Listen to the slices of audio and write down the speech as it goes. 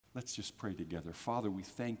Let's just pray together. Father, we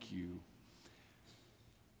thank you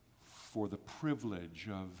for the privilege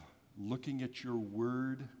of looking at your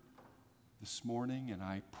word this morning, and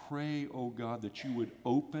I pray, oh God, that you would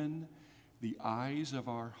open the eyes of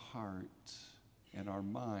our hearts and our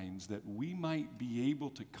minds, that we might be able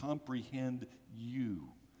to comprehend you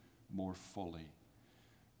more fully,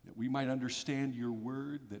 that we might understand your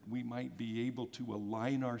word, that we might be able to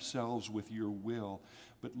align ourselves with your will.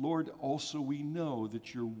 But Lord, also we know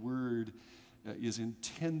that your word is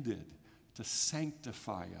intended to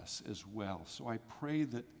sanctify us as well. So I pray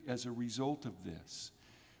that as a result of this,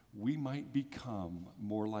 we might become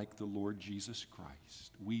more like the Lord Jesus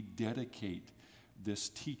Christ. We dedicate this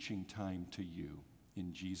teaching time to you.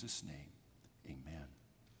 In Jesus' name, amen.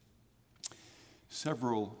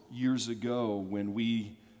 Several years ago, when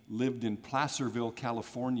we lived in Placerville,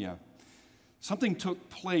 California, something took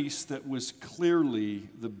place that was clearly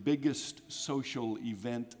the biggest social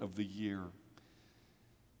event of the year.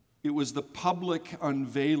 It was the public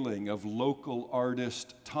unveiling of local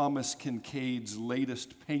artist Thomas Kincaid's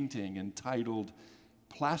latest painting entitled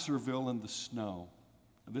Placerville in the Snow.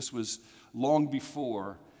 This was long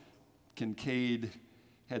before Kincaid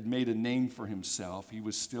had made a name for himself. He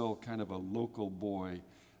was still kind of a local boy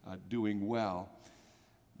doing well.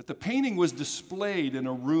 But the painting was displayed in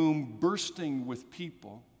a room bursting with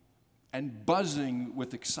people and buzzing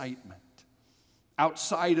with excitement.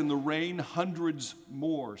 Outside in the rain, hundreds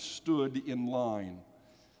more stood in line,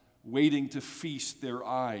 waiting to feast their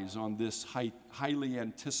eyes on this highly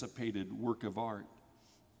anticipated work of art.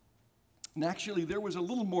 And actually, there was a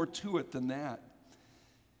little more to it than that.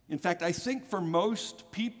 In fact, I think for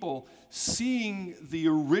most people, seeing the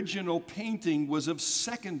original painting was of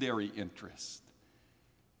secondary interest.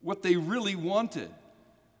 What they really wanted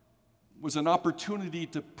was an opportunity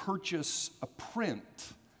to purchase a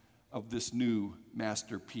print of this new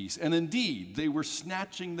masterpiece. And indeed, they were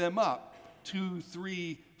snatching them up 2,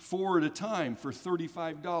 3, 4 at a time for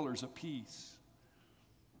 $35 a piece.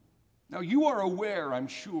 Now, you are aware, I'm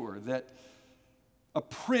sure, that a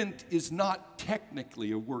print is not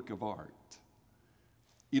technically a work of art.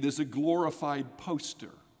 It is a glorified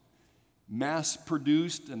poster,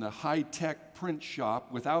 mass-produced in a high-tech print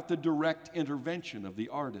shop without the direct intervention of the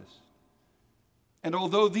artist. And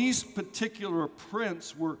although these particular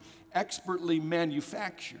prints were expertly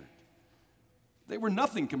manufactured, they were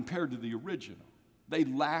nothing compared to the original. They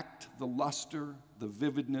lacked the luster, the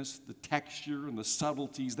vividness, the texture, and the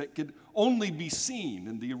subtleties that could only be seen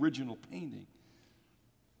in the original painting.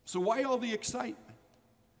 So why all the excitement?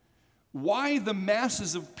 Why the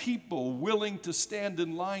masses of people willing to stand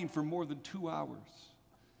in line for more than 2 hours?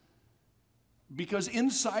 Because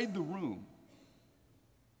inside the room,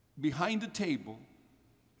 behind a table,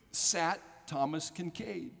 sat Thomas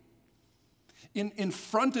Kincaid. In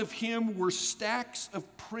front of him were stacks of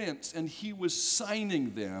prints, and he was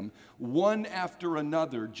signing them one after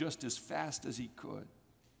another just as fast as he could.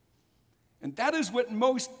 And that is what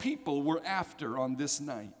most people were after on this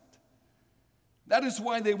night. That is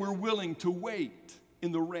why they were willing to wait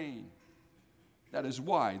in the rain. That is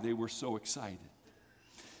why they were so excited.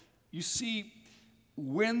 You see,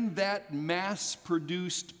 when that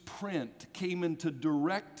mass-produced print came into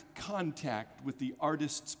direct contact with the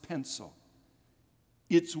artist's pencil,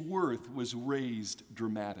 its worth was raised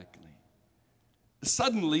dramatically.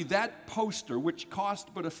 Suddenly, that poster, which cost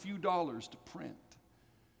but a few dollars to print,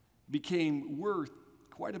 became worth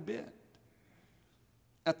quite a bit.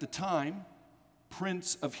 At the time,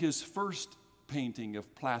 prints of his first painting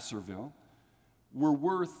of Placerville were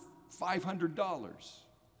worth $500.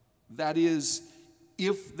 That is,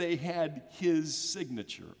 if they had his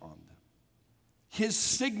signature on them. His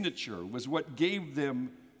signature was what gave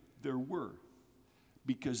them their worth,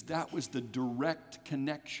 because that was the direct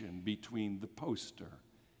connection between the poster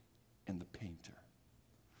and the painter.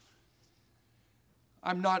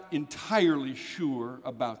 I'm not entirely sure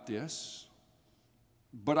about this,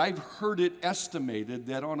 but I've heard it estimated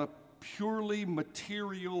that on a purely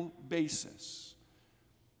material basis,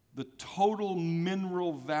 the total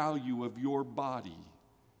mineral value of your body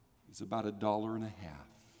is about $1.50.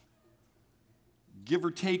 Give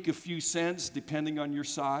or take a few cents, depending on your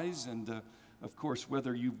size and, of course,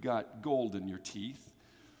 whether you've got gold in your teeth.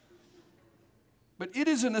 But it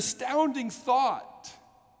is an astounding thought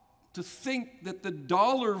to think that the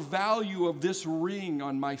dollar value of this ring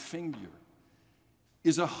on my finger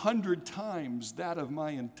is 100 times that of my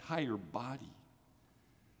entire body.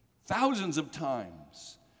 Thousands of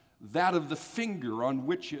times that of the finger on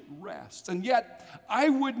which it rests. And yet, I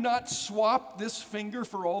would not swap this finger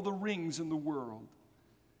for all the rings in the world.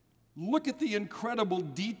 Look at the incredible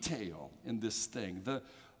detail in this thing, the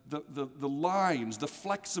the lines, the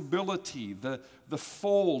flexibility, the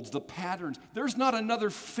folds, the patterns. There's not another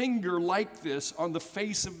finger like this on the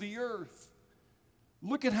face of the earth.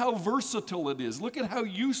 Look at how versatile it is. Look at how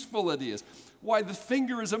useful it is. Why, the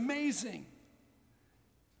finger is amazing.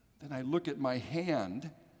 Then I look at my hand,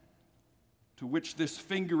 to which this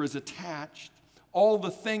finger is attached, all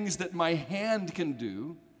the things that my hand can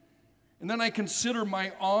do. And then I consider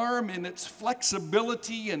my arm and its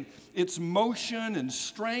flexibility and its motion and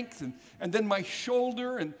strength, and then my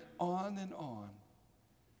shoulder, and on and on.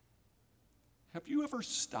 Have you ever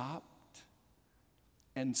stopped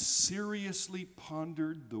and seriously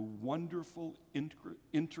pondered the wonderful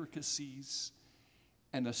intricacies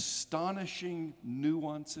and astonishing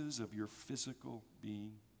nuances of your physical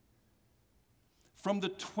being? From the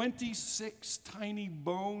 26 tiny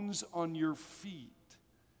bones on your feet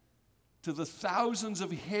to the thousands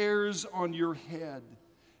of hairs on your head,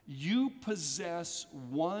 you possess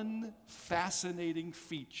one fascinating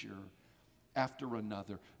feature after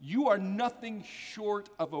another. You are nothing short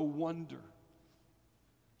of a wonder.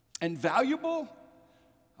 And valuable?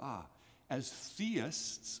 As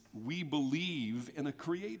theists, we believe in a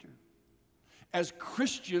creator. As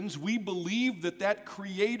Christians, we believe that that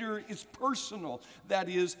creator is personal. That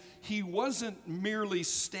is, he wasn't merely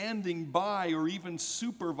standing by or even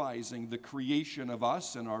supervising the creation of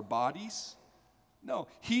us and our bodies. No,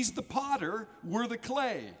 he's the potter, we're the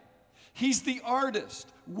clay. He's the artist,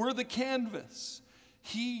 we're the canvas.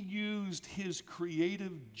 He used his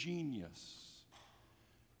creative genius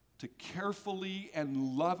to carefully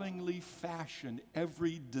and lovingly fashion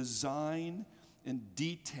every design and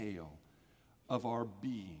detail of our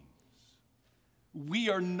beings. We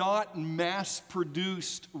are not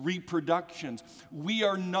mass-produced reproductions. We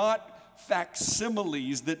are not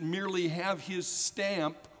facsimiles that merely have his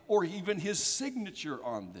stamp or even his signature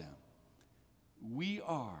on them. We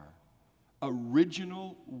are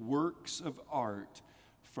original works of art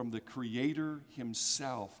from the Creator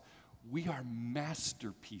himself. We are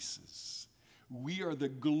masterpieces. We are the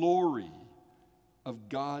glory of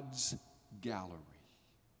God's gallery.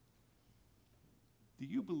 Do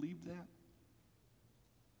you believe that?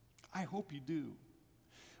 I hope you do.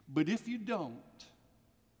 But if you don't,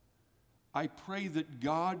 I pray that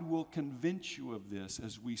God will convince you of this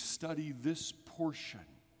as we study this portion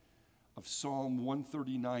of Psalm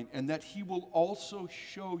 139, and that he will also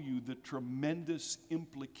show you the tremendous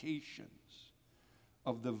implications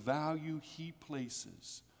of the value he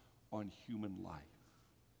places on human life.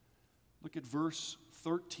 Look at verse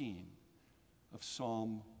 13 of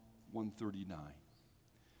Psalm 139.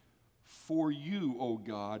 For you, O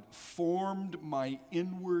God, formed my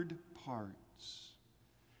inward parts.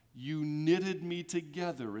 You knitted me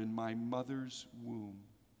together in my mother's womb.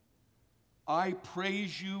 I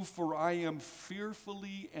praise you, for I am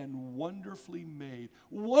fearfully and wonderfully made.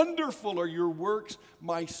 Wonderful are your works.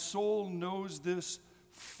 My soul knows this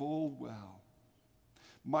full well.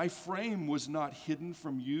 My frame was not hidden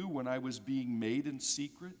from you when I was being made in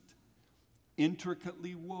secret,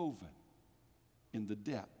 intricately woven in the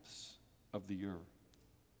depths of the earth.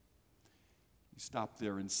 You stop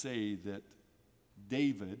there and say that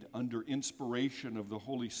David, under inspiration of the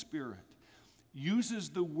Holy Spirit,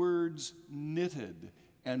 uses the words knitted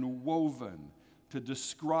and woven to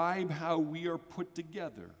describe how we are put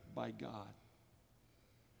together by God.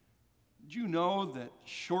 Did you know that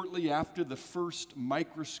shortly after the first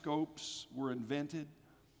microscopes were invented,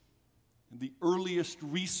 the earliest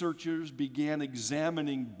researchers began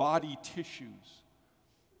examining body tissues,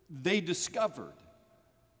 they discovered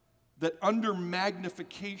that under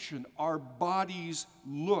magnification, our bodies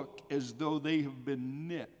look as though they have been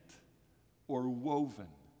knit or woven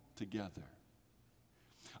together.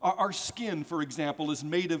 Our skin, for example, is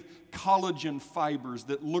made of collagen fibers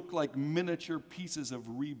that look like miniature pieces of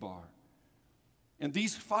rebar. And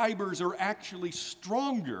these fibers are actually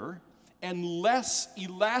stronger and less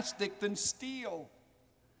elastic than steel.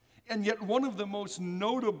 And yet one of the most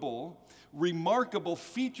notable, remarkable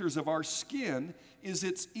features of our skin is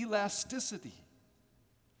its elasticity.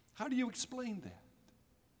 How do you explain that?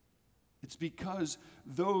 It's because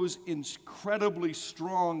those incredibly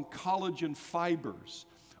strong collagen fibers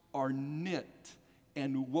are knit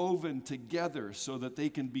and woven together so that they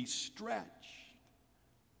can be stretched.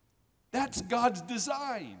 That's God's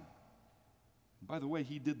design. By the way,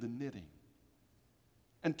 he did the knitting.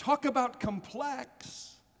 And talk about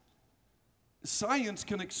complex. Science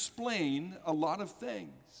can explain a lot of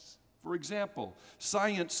things. For example,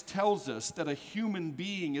 science tells us that a human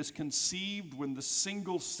being is conceived when the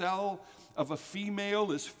single cell of a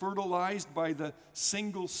female is fertilized by the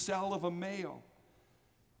single cell of a male.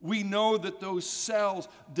 We know that those cells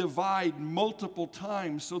divide multiple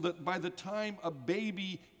times so that by the time a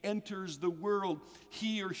baby enters the world,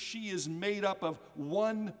 he or she is made up of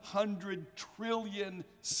 100 trillion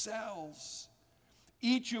cells,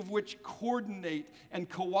 each of which coordinate and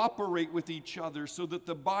cooperate with each other so that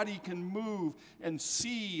the body can move and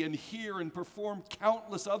see and hear and perform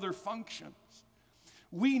countless other functions.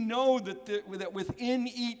 We know that within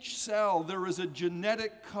each cell there is a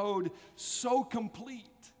genetic code so complete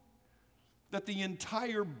that the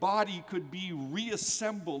entire body could be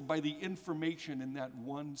reassembled by the information in that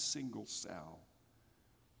one single cell.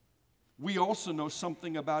 We also know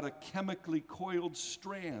something about a chemically coiled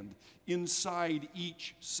strand inside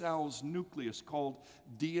each cell's nucleus called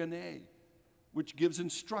DNA, which gives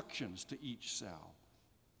instructions to each cell.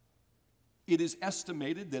 It is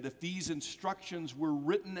estimated that if these instructions were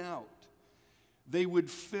written out, they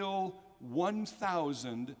would fill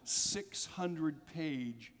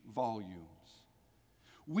 1,600-page volumes.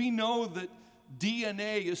 We know that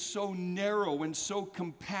DNA is so narrow and so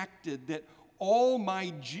compacted that all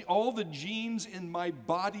the genes in my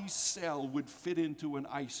body cell would fit into an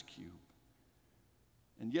ice cube.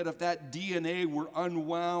 And yet if that DNA were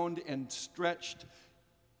unwound and stretched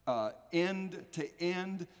end to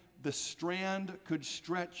end, the strand could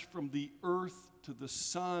stretch from the earth to the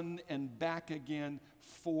sun and back again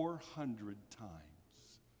 400 times.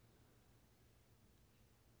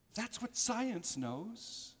 That's what science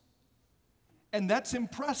knows. And that's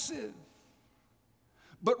impressive.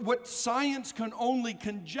 But what science can only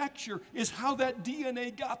conjecture is how that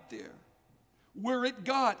DNA got there, where it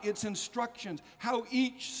got its instructions, how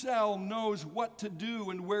each cell knows what to do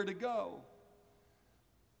and where to go.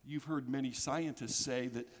 You've heard many scientists say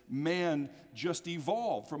that man just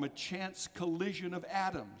evolved from a chance collision of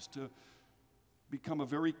atoms to become a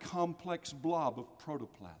very complex blob of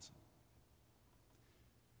protoplasm.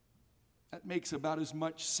 That makes about as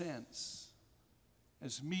much sense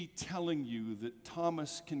as me telling you that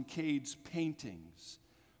Thomas Kincaid's paintings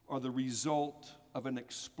are the result of an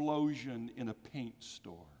explosion in a paint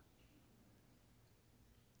store.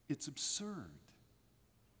 It's absurd.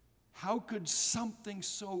 How could something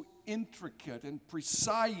so intricate and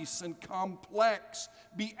precise and complex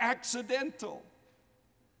be accidental?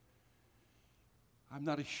 I'm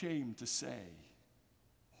not ashamed to say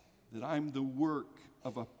that I'm the work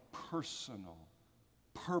of a personal,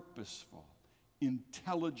 purposeful,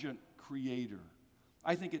 intelligent creator.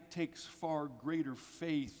 I think it takes far greater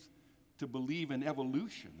faith to believe in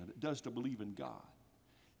evolution than it does to believe in God.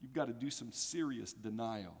 You've got to do some serious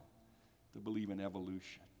denial to believe in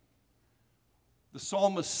evolution. The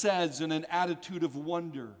psalmist says in an attitude of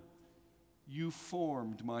wonder, "You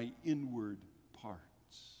formed my inward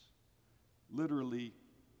parts." Literally,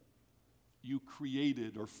 you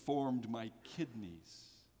created or formed my kidneys.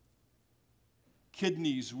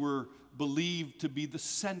 Kidneys were believed to be the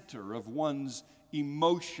center of one's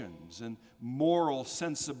emotions and moral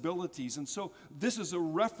sensibilities. And so this is a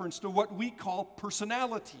reference to what we call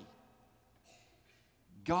personality.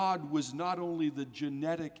 God was not only the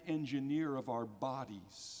genetic engineer of our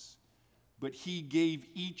bodies, but He gave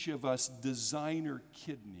each of us designer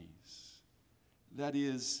kidneys. That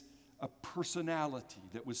is, a personality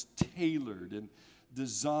that was tailored and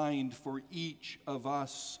designed for each of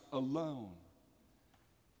us alone.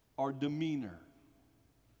 Our demeanor,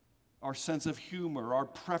 our sense of humor, our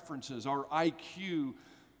preferences, our IQ,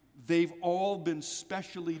 they've all been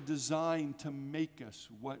specially designed to make us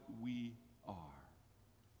what we are.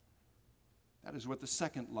 That is what the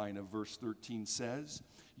second line of verse 13 says.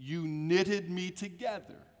 You knitted me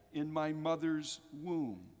together in my mother's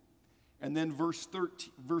womb. And then verse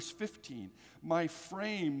 15, my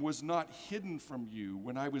frame was not hidden from you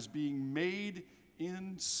when I was being made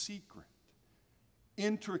in secret,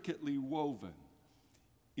 intricately woven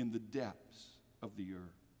in the depths of the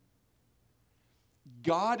earth.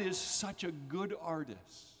 God is such a good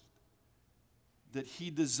artist that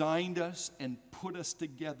He designed us and put us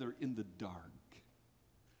together in the dark.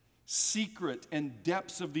 Secret and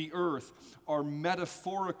depths of the earth are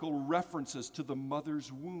metaphorical references to the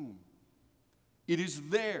mother's womb. It is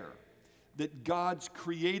there that God's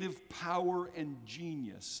creative power and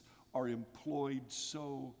genius are employed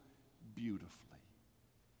so beautifully.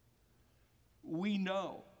 We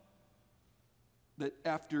know that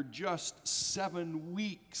after just 7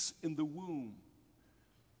 weeks in the womb,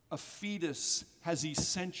 a fetus has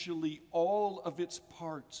essentially all of its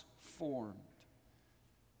parts formed.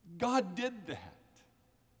 God did that.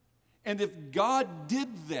 And if God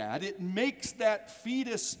did that, it makes that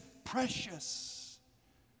fetus precious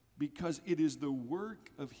because it is the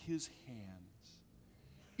work of His hands.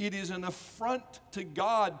 It is an affront to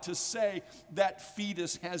God to say that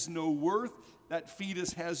fetus has no worth, that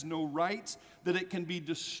fetus has no rights, that it can be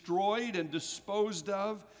destroyed and disposed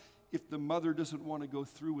of if the mother doesn't want to go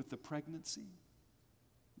through with the pregnancy.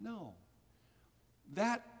 No.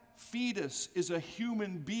 That fetus is a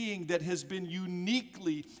human being that has been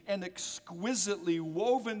uniquely and exquisitely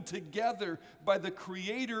woven together by the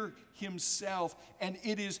Creator Himself, and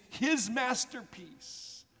it is His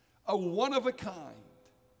masterpiece, a one of a kind,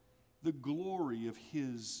 the glory of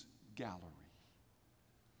His gallery.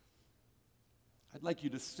 I'd like you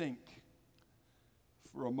to think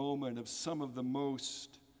for a moment of some of the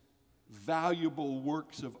most valuable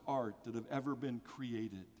works of art that have ever been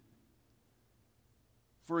created.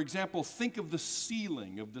 For example, think of the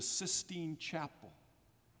ceiling of the Sistine Chapel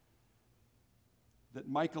that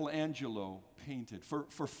Michelangelo painted. For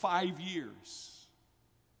 5 years,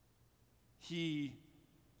 he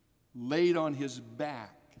laid on his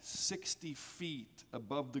back 60 feet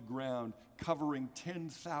above the ground, covering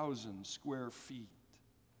 10,000 square feet.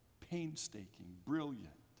 Painstaking, brilliant,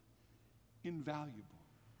 invaluable.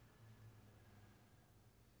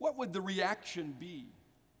 What would the reaction be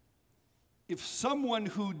if someone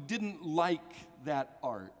who didn't like that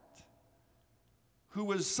art, who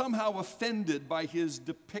was somehow offended by his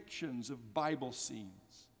depictions of Bible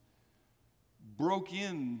scenes, broke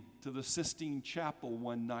into the Sistine Chapel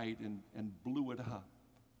one night and blew it up,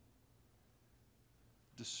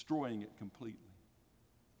 destroying it completely?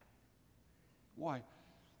 Why?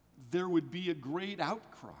 There would be a great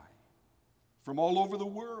outcry from all over the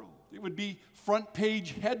world. It would be front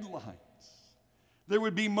page headlines. There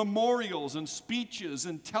would be memorials and speeches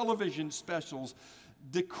and television specials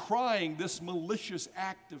decrying this malicious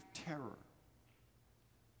act of terror.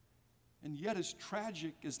 And yet, as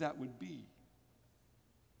tragic as that would be,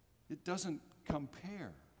 it doesn't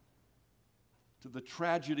compare to the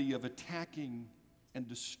tragedy of attacking and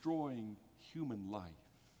destroying human life.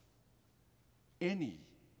 Any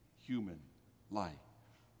human life.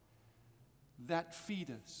 That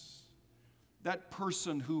fetus, that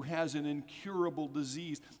person who has an incurable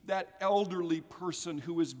disease, that elderly person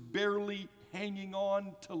who is barely hanging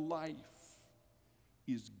on to life,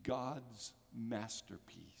 is God's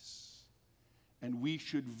masterpiece. And we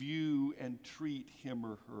should view and treat him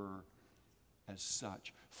or her as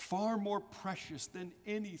such. Far more precious than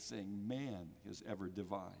anything man has ever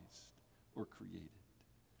devised or created.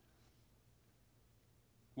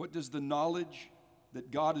 What does the knowledge that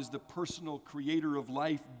God is the personal creator of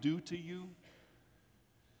life do to you?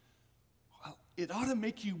 Well, it ought to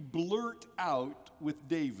make you blurt out with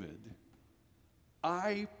David,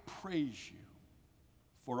 "I praise you,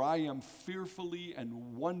 for I am fearfully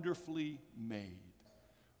and wonderfully made.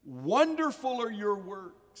 Wonderful are your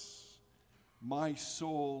works. My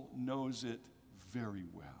soul knows it very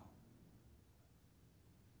well."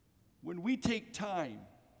 When we take time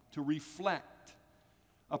to reflect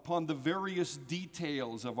upon the various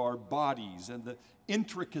details of our bodies and the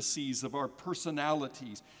intricacies of our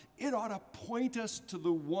personalities, it ought to point us to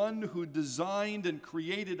the one who designed and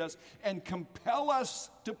created us and compel us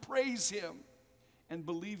to praise him. And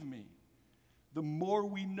believe me, the more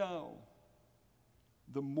we know,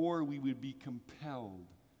 the more we would be compelled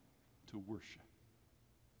to worship.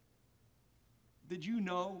 Did you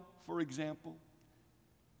know, for example,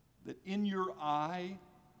 that in your eye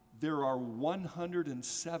there are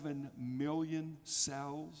 107 million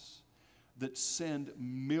cells that send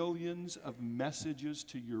millions of messages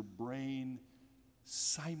to your brain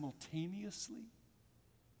simultaneously?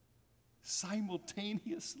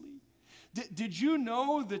 Simultaneously. Did you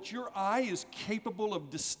know that your eye is capable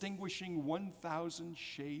of distinguishing 1,000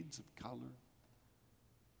 shades of color?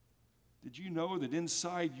 Did you know that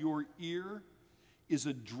inside your ear is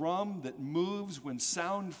a drum that moves when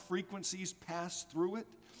sound frequencies pass through it?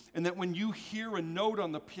 And that when you hear a note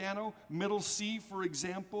on the piano, middle C, for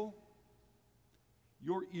example,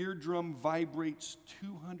 your eardrum vibrates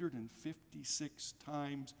 256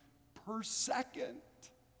 times per second.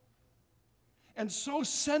 And so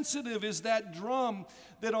sensitive is that drum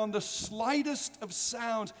that on the slightest of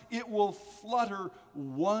sounds, it will flutter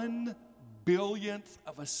 1/billionth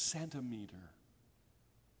of a centimeter.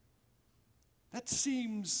 That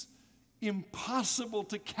seems impossible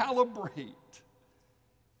to calibrate.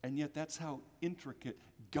 And yet that's how intricate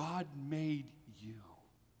God made you.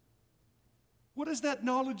 What does that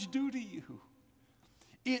knowledge do to you?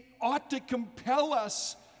 It ought to compel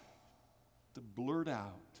us to blurt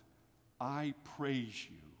out, "I praise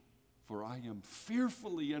you, for I am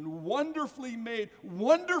fearfully and wonderfully made.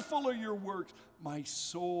 Wonderful are your works. My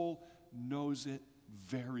soul knows it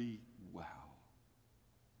very well."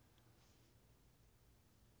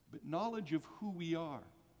 knowledge of who we are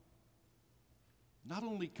not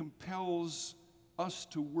only compels us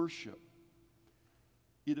to worship,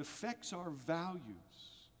 it affects our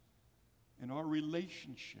values and our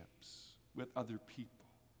relationships with other people.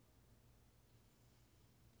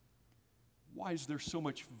 Why is there so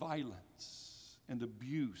much violence and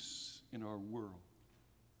abuse in our world?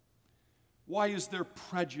 Why is there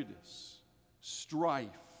prejudice, strife,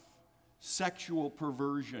 sexual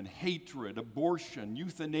perversion, hatred, abortion,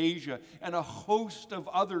 euthanasia, and a host of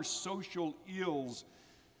other social ills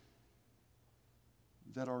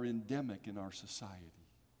that are endemic in our society?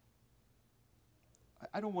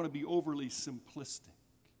 I don't want to be overly simplistic,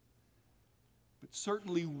 but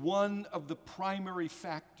certainly one of the primary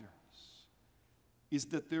factors is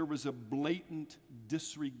that there was a blatant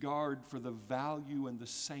disregard for the value and the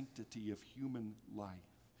sanctity of human life.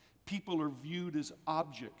 People are viewed as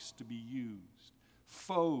objects to be used,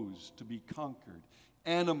 foes to be conquered,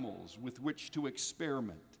 animals with which to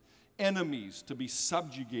experiment, enemies to be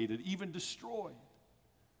subjugated, even destroyed.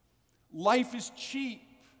 Life is cheap.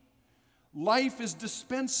 Life is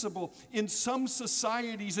dispensable. In some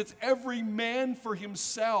societies, it's every man for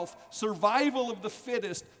himself, survival of the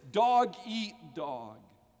fittest, dog eat dog.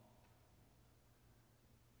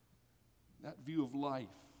 That view of life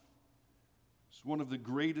is one of the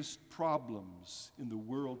greatest problems in the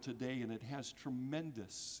world today, and it has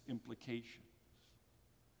tremendous implications.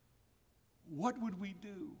 What would we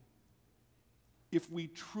do if we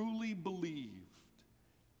truly believed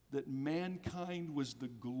that mankind was the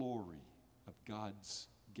glory of God's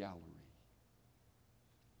gallery?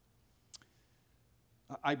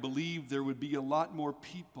 I believe there would be a lot more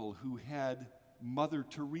people who had Mother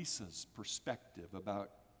Teresa's perspective about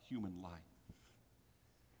human life.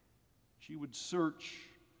 She would search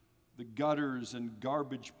the gutters and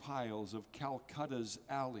garbage piles of Calcutta's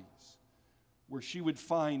alleys, where she would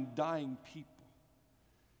find dying people.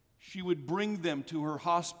 She would bring them to her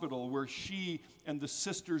hospital, where she and the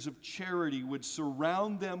Sisters of Charity would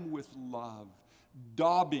surround them with love,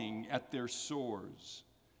 daubing at their sores,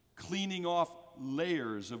 cleaning off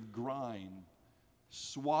layers of grime,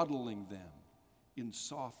 swaddling them in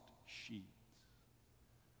soft sheets.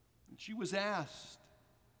 And she was asked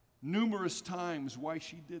numerous times why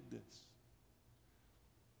she did this.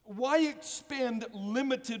 Why expend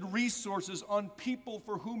limited resources on people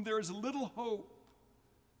for whom there is little hope?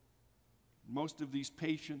 Most of these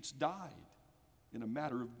patients died in a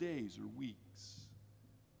matter of days or weeks.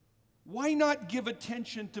 Why not give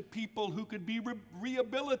attention to people who could be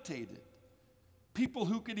rehabilitated? People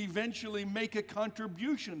who could eventually make a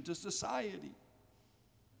contribution to society?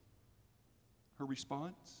 Her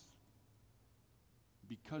response?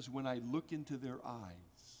 Because when I look into their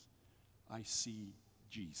eyes, I see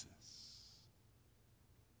Jesus.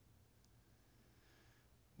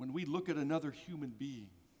 When we look at another human being,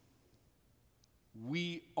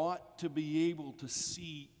 we ought to be able to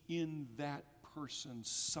see in that person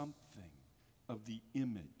something of the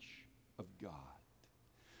image of God.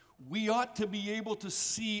 We ought to be able to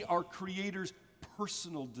see our Creator's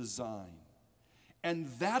personal design. And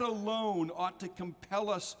that alone ought to compel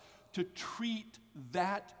us to treat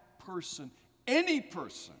that person, any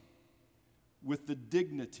person, with the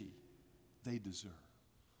dignity they deserve.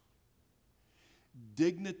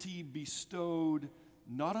 Dignity bestowed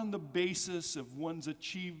not on the basis of one's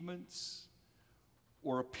achievements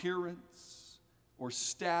or appearance or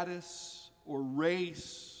status or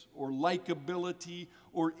race or likability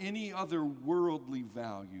or any other worldly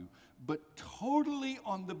value, but totally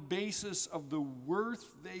on the basis of the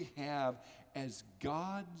worth they have as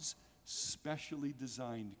God's specially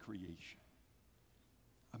designed creation.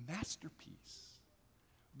 A masterpiece,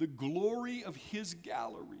 the glory of His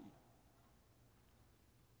gallery.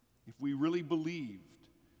 If we really believed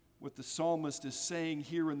what the psalmist is saying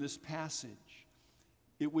here in this passage,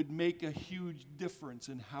 it would make a huge difference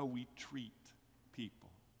in how we treat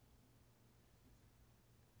people.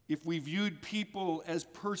 If we viewed people as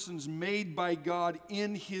persons made by God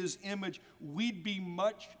in His image, we'd be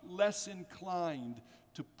much less inclined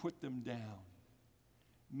to put them down,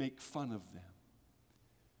 make fun of them,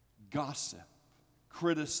 gossip,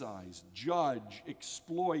 criticize, judge,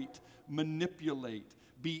 exploit, manipulate,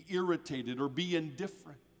 be irritated, or be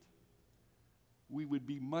indifferent. We would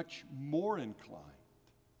be much more inclined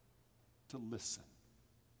to listen,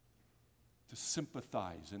 to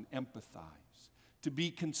sympathize and empathize, to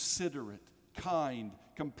be considerate, kind,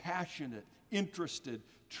 compassionate, interested,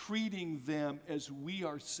 treating them as we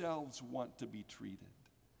ourselves want to be treated.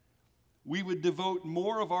 We would devote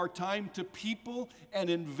more of our time to people and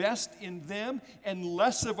invest in them, and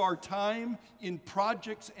less of our time in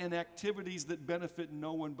projects and activities that benefit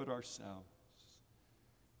no one but ourselves.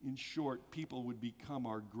 In short, people would become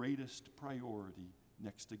our greatest priority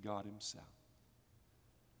next to God Himself.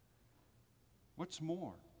 What's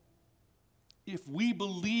more, if we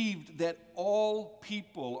believed that all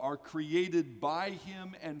people are created by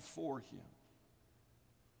Him and for Him,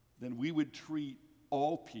 then we would treat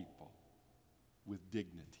all people with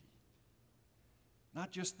dignity.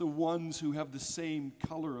 Not just the ones who have the same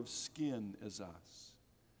color of skin as us,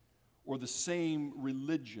 or the same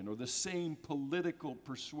religion, or the same political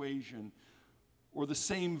persuasion, or the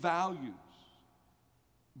same values,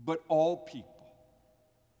 but all people.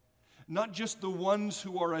 Not just the ones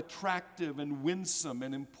who are attractive and winsome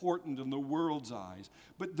and important in the world's eyes,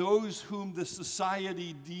 but those whom the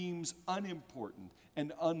society deems unimportant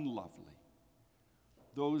and unlovely.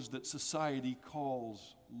 Those that society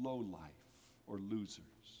calls low life or losers.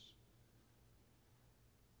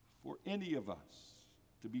 For any of us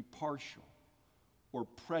to be partial or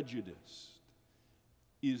prejudiced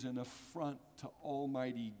is an affront to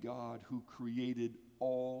Almighty God, who created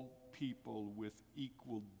all people with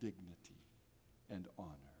equal dignity and honor.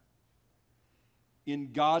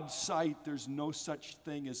 In God's sight, there's no such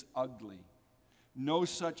thing as ugly. No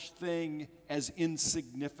such thing as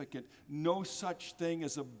insignificant. No such thing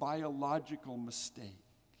as a biological mistake.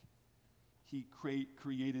 He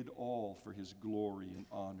created all for His glory and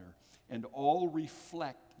honor, and all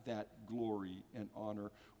reflect that glory and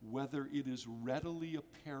honor, whether it is readily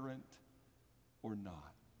apparent or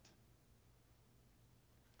not.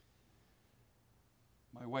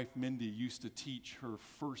 My wife Mindy used to teach her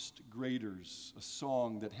first graders a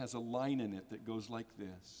song that has a line in it that goes like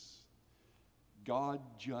this: God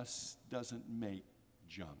just doesn't make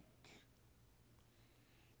junk.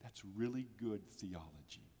 That's really good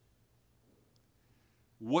theology.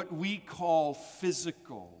 What we call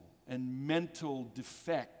physical and mental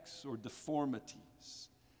defects or deformities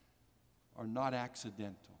are not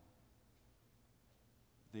accidental.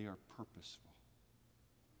 They are purposeful.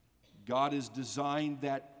 God has designed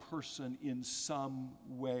that person in some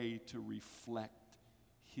way to reflect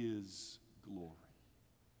His glory.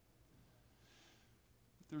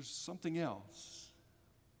 There's something else.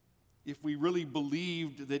 If we really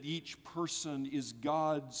believed that each person is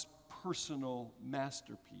God's personal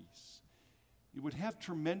masterpiece, it would have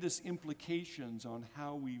tremendous implications on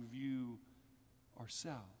how we view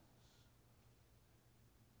ourselves.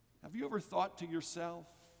 Have you ever thought to yourself,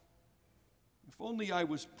 if only I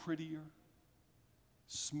was prettier,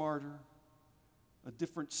 smarter, a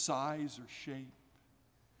different size or shape?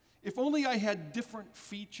 If only I had different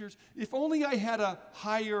features, if only I had a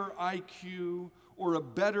higher IQ or a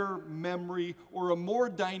better memory or a more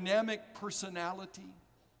dynamic personality.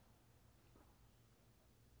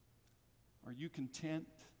 Are you content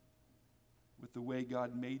with the way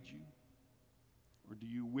God made you? Or do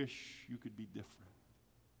you wish you could be different?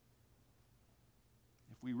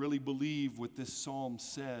 If we really believe what this psalm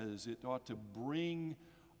says, it ought to bring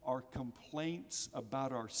our complaints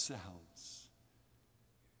about ourselves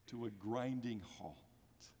to a grinding halt.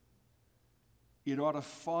 It ought to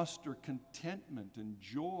foster contentment and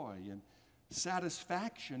joy and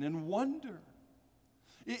satisfaction and wonder.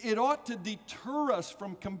 It ought to deter us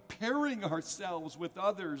from comparing ourselves with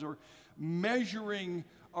others or measuring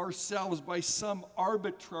ourselves by some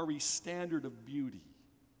arbitrary standard of beauty,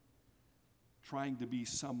 trying to be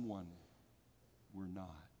someone we're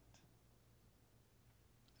not.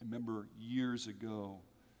 I remember years ago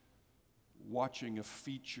watching a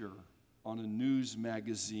feature on a news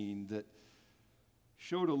magazine that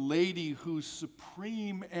showed a lady whose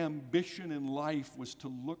supreme ambition in life was to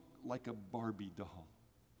look like a Barbie doll.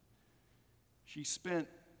 She spent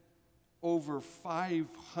over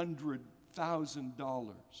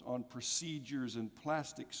 $500,000 on procedures and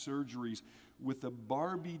plastic surgeries with a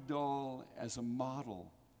Barbie doll as a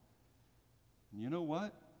model. And you know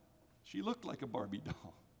what? She looked like a Barbie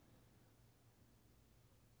doll.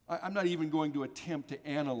 I'm not even going to attempt to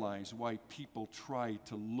analyze why people try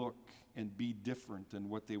to look and be different than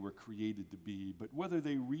what they were created to be, but whether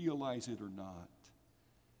they realize it or not,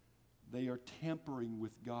 they are tampering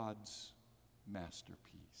with God's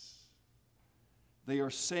masterpiece. They are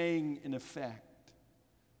saying, in effect,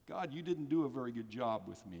 God, you didn't do a very good job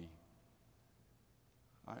with me.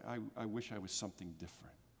 I wish I was something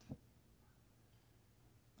different.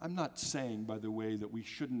 I'm not saying, by the way, that we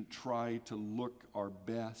shouldn't try to look our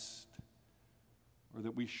best or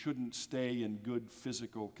that we shouldn't stay in good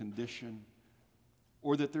physical condition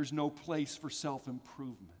or that there's no place for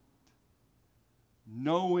self-improvement.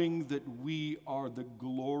 knowing that we are the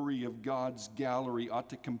glory of God's gallery ought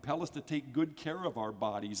to compel us to take good care of our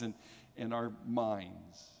bodies and our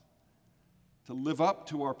minds, to live up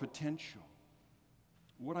to our potential.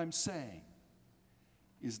 What I'm saying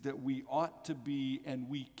is that we ought to be, and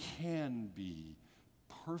we can be,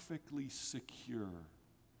 perfectly secure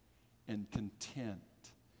and content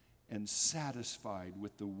and satisfied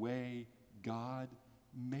with the way God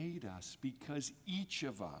made us, because each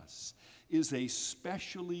of us is a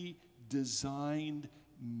specially designed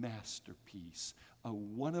masterpiece, a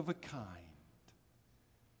one-of-a-kind,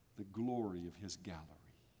 the glory of His gallery.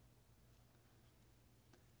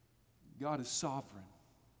 God is sovereign.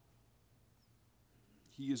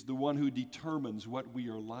 He is the one who determines what we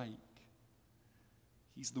are like.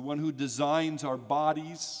 He's the one who designs our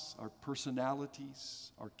bodies, our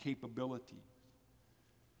personalities, our capabilities.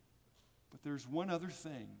 But there's one other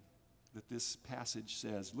thing that this passage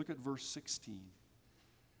says. Look at verse 16.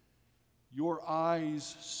 Your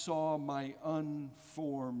eyes saw my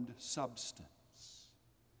unformed substance.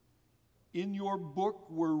 In your book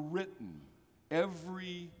were written,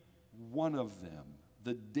 every one of them,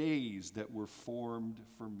 the days that were formed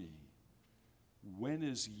for me, when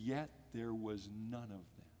as yet there was none of them.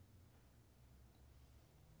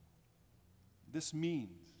 This means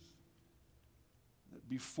that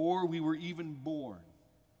before we were even born,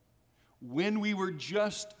 when we were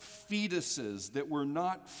just fetuses that were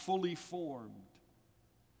not fully formed,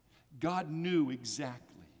 God knew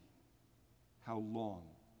exactly how long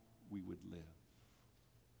we would live.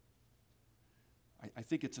 I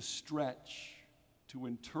think it's a stretch to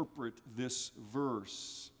interpret this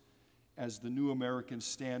verse as the New American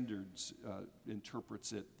Standards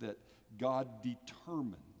interprets it, that God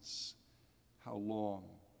determines how long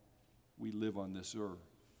we live on this earth.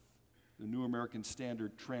 The New American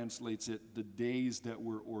Standard translates it, the days that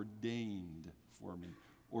were ordained for me.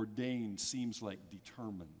 Ordained seems like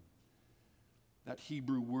determined. That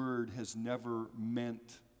Hebrew word has never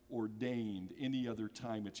meant ordained any other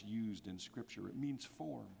time it's used in Scripture. It means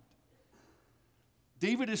formed.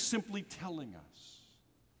 David is simply telling us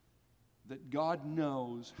that God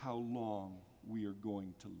knows how long we are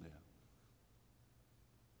going to live.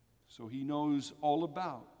 So He knows all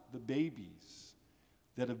about the babies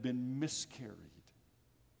that have been miscarried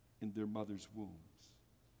in their mother's wombs.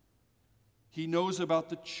 He knows about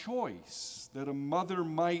the choice that a mother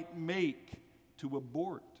might make to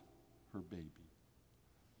abort her baby.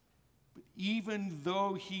 But even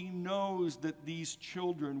though He knows that these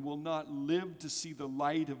children will not live to see the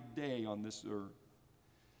light of day on this earth,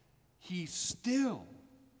 He still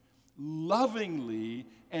lovingly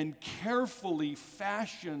and carefully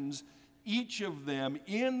fashions each of them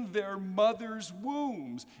in their mother's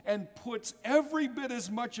wombs and puts every bit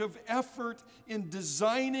as much of effort in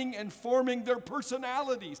designing and forming their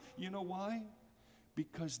personalities. You know why?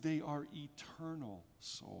 Because they are eternal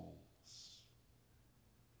souls.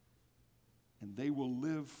 And they will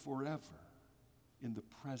live forever in the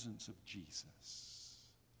presence of Jesus.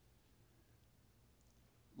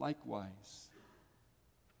 Likewise,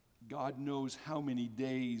 God knows how many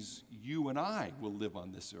days you and I will live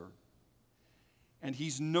on this earth. And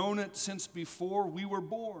He's known it since before we were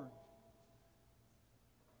born.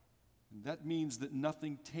 And that means that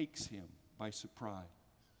nothing takes Him by surprise.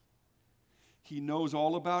 He knows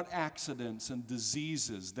all about accidents and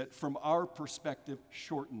diseases that from our perspective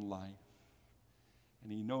shorten life.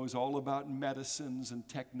 And He knows all about medicines and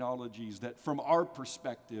technologies that from our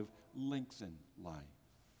perspective lengthen life.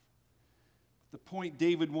 The point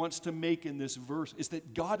David wants to make in this verse is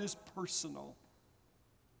that God is personal.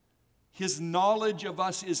 His knowledge of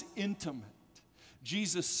us is intimate.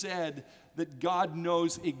 Jesus said that God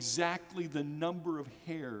knows exactly the number of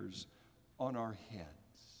hairs on our heads.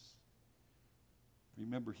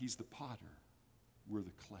 Remember, He's the potter, we're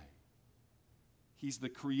the clay. He's the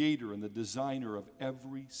creator and the designer of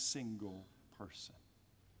every single person.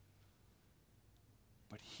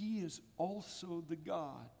 But He is also the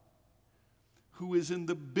God who is in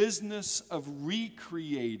the business of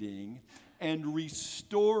recreating and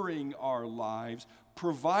restoring our lives,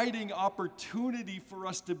 providing opportunity for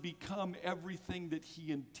us to become everything that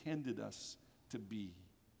He intended us to be.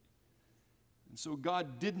 And so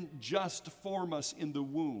God didn't just form us in the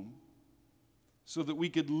womb so that we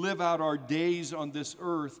could live out our days on this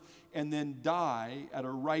earth and then die at a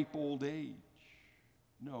ripe old age.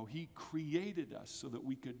 No, He created us so that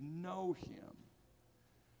we could know Him,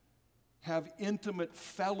 have intimate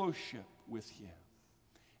fellowship with Him,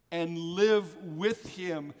 and live with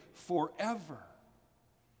Him forever.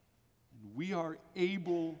 And we are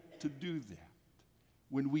able to do that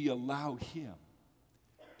when we allow Him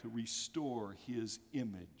to restore His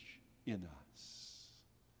image in us.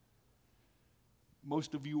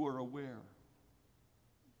 Most of you are aware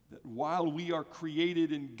that while we are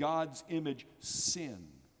created in God's image, sin,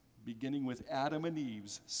 beginning with Adam and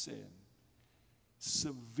Eve's sin,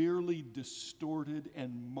 severely distorted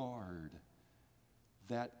and marred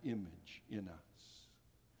that image in us.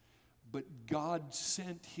 But God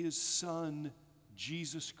sent His Son,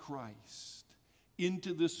 Jesus Christ,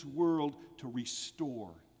 into this world to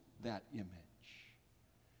restore that image.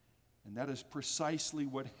 And that is precisely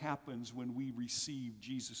what happens when we receive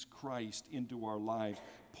Jesus Christ into our lives.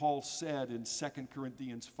 Paul said in 2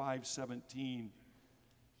 Corinthians 5:17,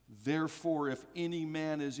 "Therefore, if any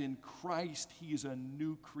man is in Christ, he is a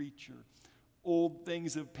new creature. Old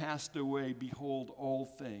things have passed away. Behold, all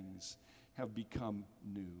things have become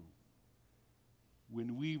new."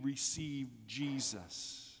 When we receive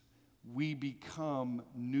Jesus, we become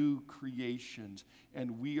new creations,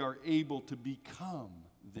 and we are able to become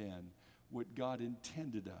then what God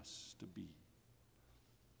intended us to be.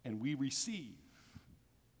 And we receive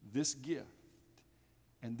this gift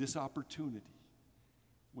and this opportunity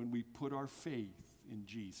when we put our faith in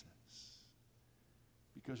Jesus.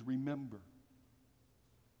 Because remember,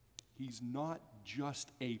 He's not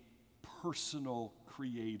just a personal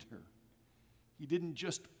creator. He didn't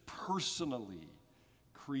just personally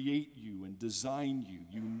create you and design you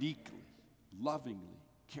uniquely, lovingly,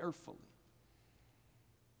 carefully.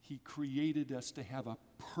 He created us to have a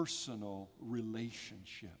personal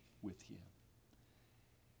relationship with Him.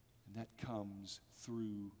 And that comes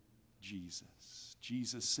through Jesus.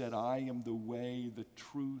 Jesus said, "I am the way, the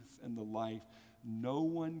truth, and the life. No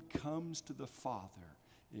one comes to the Father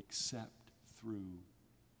except through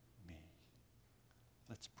me."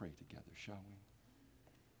 Let's pray together, shall we?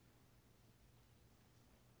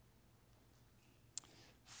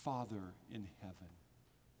 Father in heaven,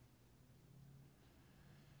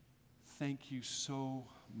 thank you so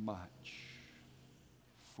much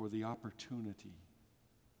for the opportunity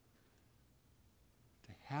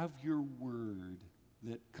to have your word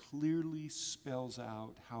that clearly spells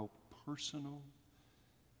out how personal,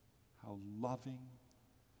 how loving,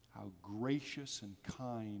 how gracious and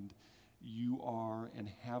kind you are and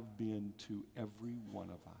have been to every one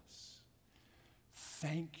of us.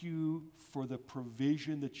 Thank you for the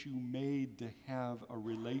provision that you made to have a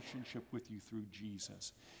relationship with you through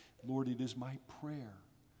Jesus. Lord, it is my prayer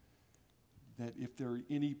that if there are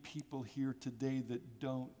any people here today that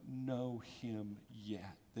don't know Him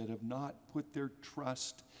yet, that have not put their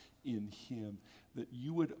trust in Him, that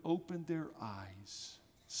you would open their eyes,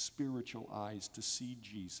 spiritual eyes, to see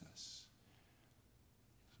Jesus.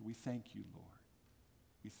 So we thank you, Lord.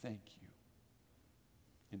 We thank you.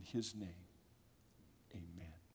 In His name, amen.